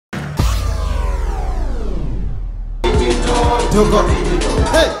tuko.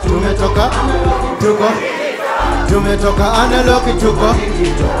 Hey, tumetoka analog tuko. Tumetoka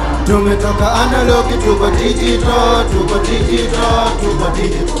analog tuko digital, tuko digital.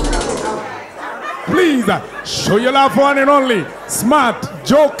 Please show your love for one and only Smart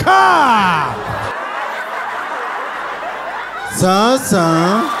Joker.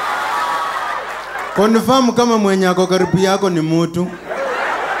 Sasa confirm kama mwenye ako karibu yako ni mtu.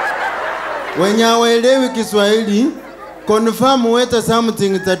 Wenye hawaelewi Kiswahili, confirm whether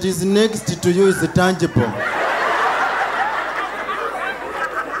something that is next to you is tangible.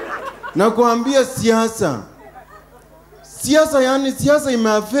 Na kuambia siasa. Siasa yani siasa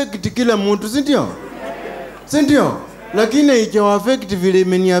imeaffect kila mtu, si ndio? Si ndio? Lakini haijawaffect vile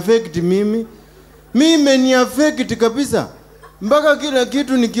imeniaffect mimi. Mimi imeniaffect kabisa. Mpaka kila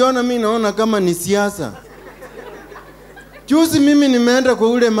kitu nikiona mimi naona kama ni siasa. Juzi mimi nimeenda kwa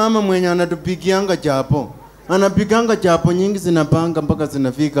ule mama mwenye anatupikianga chapo. Anapikanga chapo nyingi zinapanga mpaka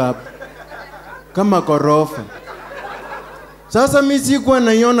zinafika hapa. Kama korofa. Sasa mimi sikuwa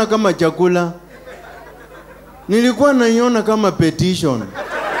naiona kama chakula. Nilikuwa naiona kama petition.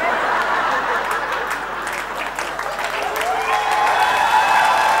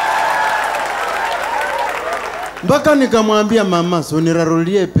 Mpaka nikamwambia mama, so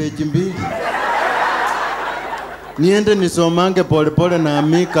nirarulie page 2. Niende nisomange pole na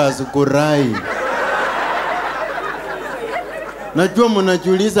Amika Sukurai. Najua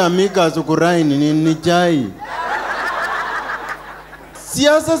mnajiuliza Amika Sukurai ni nini? Ni chai.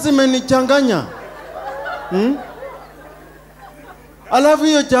 Siasa zimenichanganya. Alafu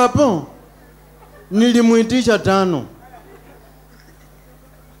hiyo chapo nilimuitisha 5.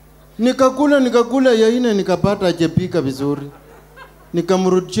 Nikakula ya 4 nikapata ajepika vizuri.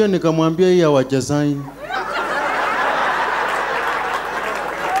 Nikamrudishia nikamwambia hii hawajazai.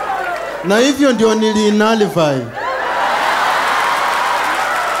 Na hivyo ndio niliinalify.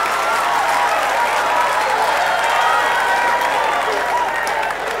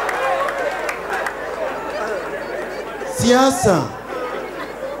 Siasa.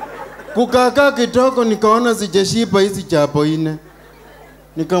 Kukaa kitoko nikaona sijashiba hizi chapo 4.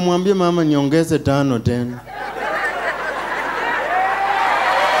 Nikamwambia mama niongeze 5 tena.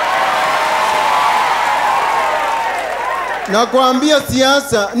 Na kuambia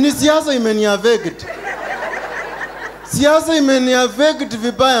siasa, ni siasa imeniaffect. Siasa imeniaffect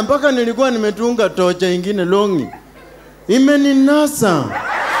vibaya mpaka nilikuwa nimetunga tocha ingine longi. Imeninasa.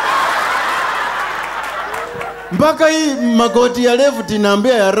 Mpaka hii magoti ya left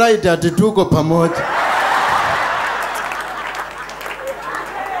inaambia ya right ati tuko pamoja.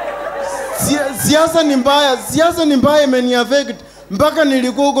 Siasa ni mbaya imeniaffect mpaka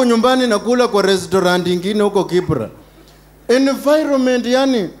nilikuwa huko nyumbani nakula kwa restaurant ingine huko Kibra. Environment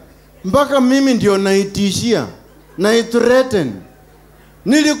yani mpaka mimi ndio naitishia, naithreaten.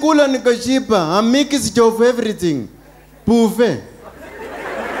 Nilikula nikashiba, a mix of everything. Buffet.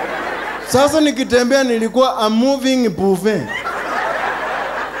 Sasa nikitembea nilikuwa a moving buffet.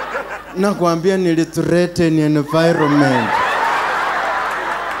 Na kuambia nilithreaten environment.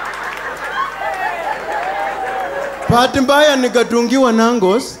 Bahati mbaya nikatungiwa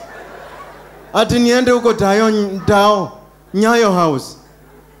nangos. Ati niende huko Tao Nyayo House.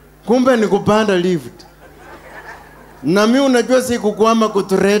 Kumbe ni kupanda lift. Na mimi unajua si kukwama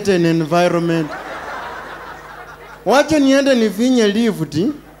kuthreaten environment. Wacha niende nifinye lift.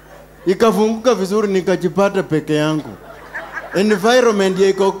 Ikafunguka vizuri nikajipata peke yangu. Environment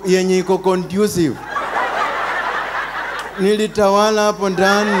yenye iko conducive. Nilitawala hapo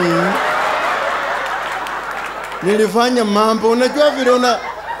ndani. Nilifanya mambo. Unajua vile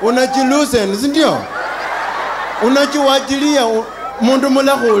unajilusen, si ndio? Unajiwajilia mundu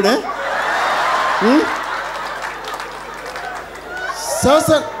mulakule.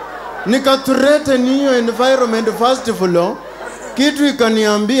 Sasa nikathreaten hiyo environment first floor. Kitu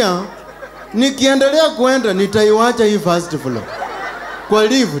ikaniambia nikiendelea kwenda nitaiwacha hii first floor. Kwa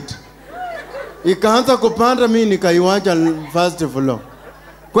lift. Ikaanza kupanda mimi nikaiwacha first floor.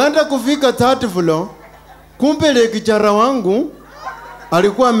 Kwenda kufika third floor, kumbe ile kichara wangu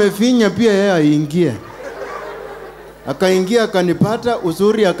alikuwa amefinya pia yeye aingie. Akaingia akanipata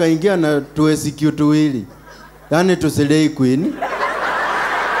uzuri, akaingia na tuesecute tuwili. Yaani tusilei queen.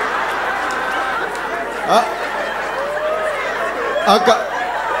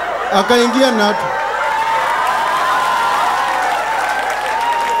 Akaingia natu.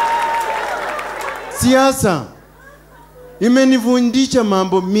 Siasa imenifundisha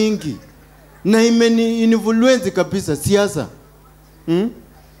mambo mingi na imeni-influence kabisa siasa.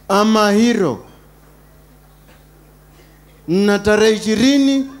 Ama hero. Na tarehe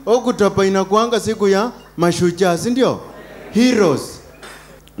 20 Oktoba inakuanga siku ya mashujaa, si ndio? heroes.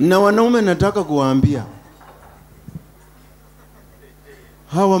 Na wanaume nataka kuwaambia,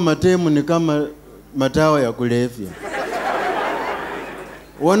 hawa matemu ni kama matawa ya kulevya.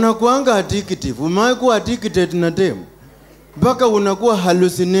 Wanakuanga addictive. Umaikuwa addicted na temu mpaka unakuwa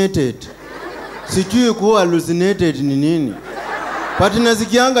hallucinated. Sijui kuwa hallucinated ni nini. But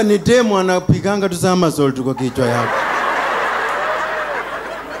nasikianga ni temu anapiganga tu somersault kwa kichwa yako.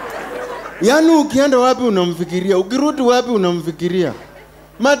 Yaani ukienda wapi unamfikiria, ukirudi wapi unamfikiria.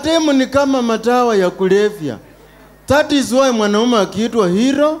 Matemu ni kama matawa ya kulevya. That is why mwanaume akiitwa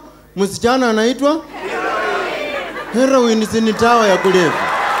hero, msichana anaitwa heroine. Ni tawa ya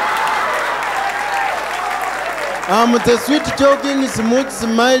kulevya. The sweet joking, smooth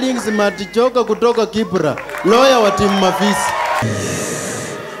smiling, smart joker kutoka Kibra, lawyer wa timu Mafisi.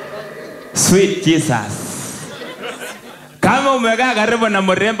 Sweet Jesus. Kama umekaa karibu na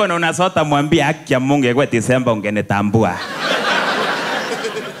mrembo na unasota, mwambie haki ya Mungu kwa Desemba ungenitambua.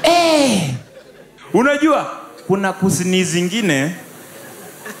 Unajua kuna kusini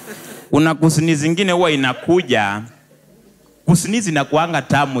zingine huwa inakuja. Kusini zinakuanga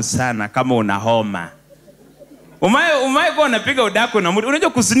tamu sana kama una homa. Umai kwa unapiga udaku na mtu. Unajua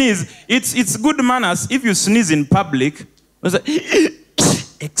kusneeze, it's good manners if you sneeze in public.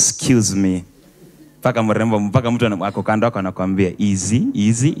 Excuse me. Paka mtu ako kando wako anakuambia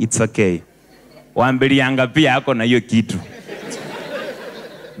easy, it's okay. Wambilianga pia ako na hiyo kitu.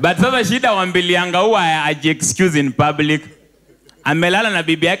 But sasa shida Wambilianga huwa aji excuse in public. Amelala na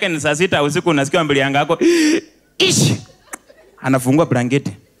bibi yake ni saa 6 usiku, unasikia Wambilianga yako anafungua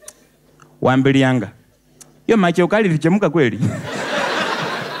blanketi. Wambilianga, hiyo macho ukali ilichemka kweli?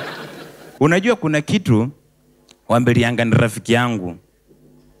 Unajua kuna kitu, Wambilianga ni rafiki yangu.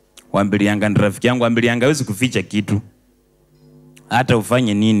 Wambilianga hawezi kuficha kitu. Hata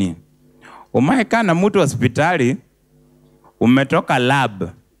ufanye nini. Umekaa na mtu hospitali, umetoka lab,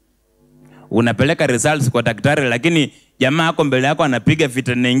 unapeleka results kwa daktari, lakini jamaa yako mbele yako anapiga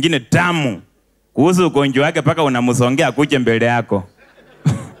vita nyingine tamu kuhusu ugonjwa wake paka unamsongea akuje mbele yako.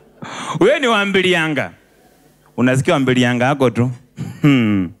 Wewe ni Wambilianga. Unasikia Wambilianga yako tu.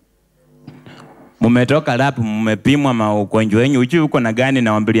 Mumetoka lab, mmepimwa maugonjwa yenu, ujui uko na gani,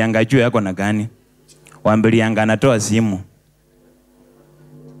 na Wambilianga juu yako na gani. Wambilianga anatoa simu.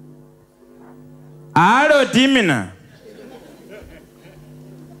 Alo Timina.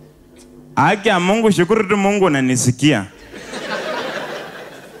 Haki ya Mungu, shukuru tu Mungu unanisikia.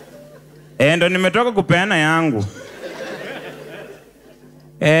 Ndo nimetoka kupeana yangu.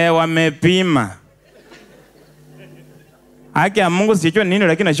 Wamepima. Haki ya Mungu sijui nini,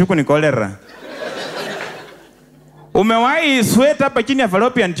 lakini nashuku ni cholera. Umewahi sweat hapa chini ya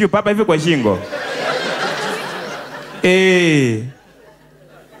fallopian tube hapa hivi kwa shingo?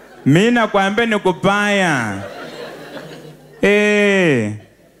 Mimi nakwambia ni kupaya.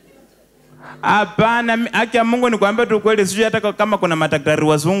 Hapana, haki ya Mungu nikwambia tu kweli, sijui hata kama kuna madaktari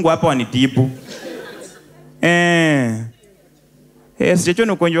wazungu hapa wanitibu. Sijui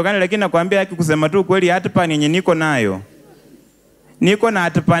ni ugonjwa gani, lakini nakwambia haki kusema tu kweli, hata yenye niko nayo. Niko na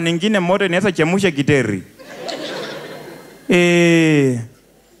hata nyingine moto inaweza chemusha kiteri.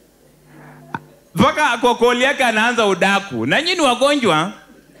 Mpaka kokoli yake anaanza udaku. Na nyinyi wagonjwa?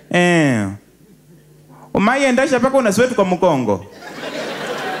 Umaiendesha mpaka una sweat kwa mkongo.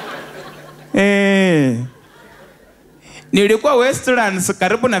 Nilikuwa Westlands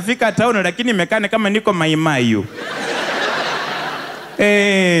karibu nafika town, lakini nimekana kama niko Maimayu.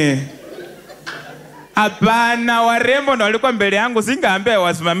 Hapana, warembo na walikuwa mbele yangu, singaambia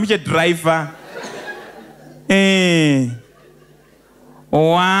wasimamishe driver.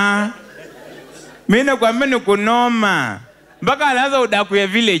 Mimi nakwambia ni kunoma. Mpaka anaanza udaku ya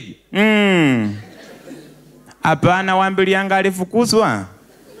village. Hapana, Wambilianga alifukuzwa.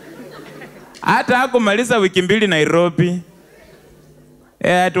 Hata hakumaliza wiki 2 Nairobi.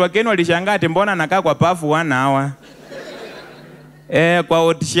 Watu wageni walishangaa ati mbona anakaa kwa pafu 1 hour. Kwa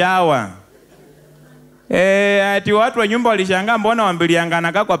hot shower. Ati watu wa nyumba walishangaa mbona Wambilianga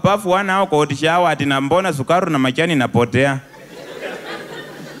anakaa kwa pafu 1 hour kwa hot shower, ati na mbona sukari na majani inapotea.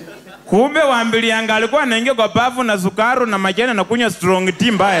 Kumbe Wambilianga alikuwa anaingia kwa pafu na sukari na majani na kunywa strong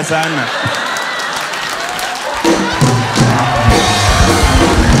tea mbaya sana.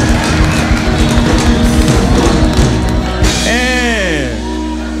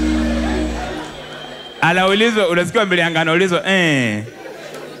 Anaulizwa, unasikia Wambilianga anaulizwa,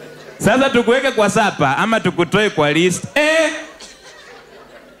 sasa tukuweke kwa sapa ama tukutoe kwa list?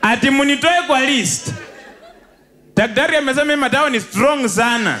 Ati munitoe kwa list. Daktari amesema madawa ni strong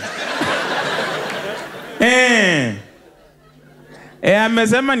sana.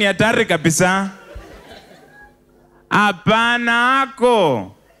 Amesema ni hatari kabisa. Hapana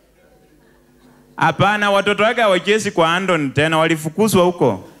ako. Hapana, watoto wake hawachezi kwa Andon tena, walifukuzwa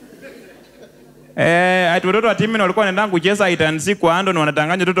huko. Ati watoto wa timu walikuwa wanaenda kucheza itansi kwa Andon,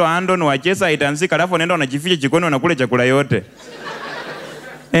 wanatanganya watoto wa Andon wacheza itansi, alafu wanaenda wanajificha jikoni wanakula chakula yote.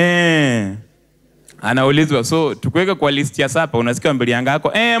 Anaulizwa, so tukuweke kwa list ya sapa, unasikia Wambilianga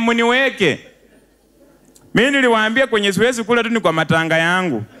yako? Mniweke. Mimi niliwaambia kwenye siwezi kula tu ni kwa matanga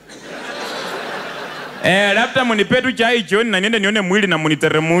yangu. Labda mnipe tu chai jioni na niende nione mwili na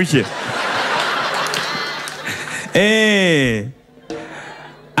mniteremushe.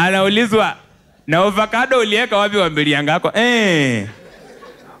 Anaulizwa, na avocado ulieka wapi Wambilianga yako?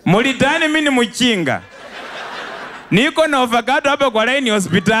 Mulitani mimi ni mchinga. Niko na avocado hapa kwa line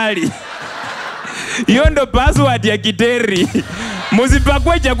hospitali. Hiyo ndo password ya Kiteri.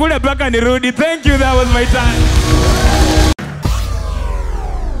 Musipakwe chakula paka nirudi. Thank you, that was my time.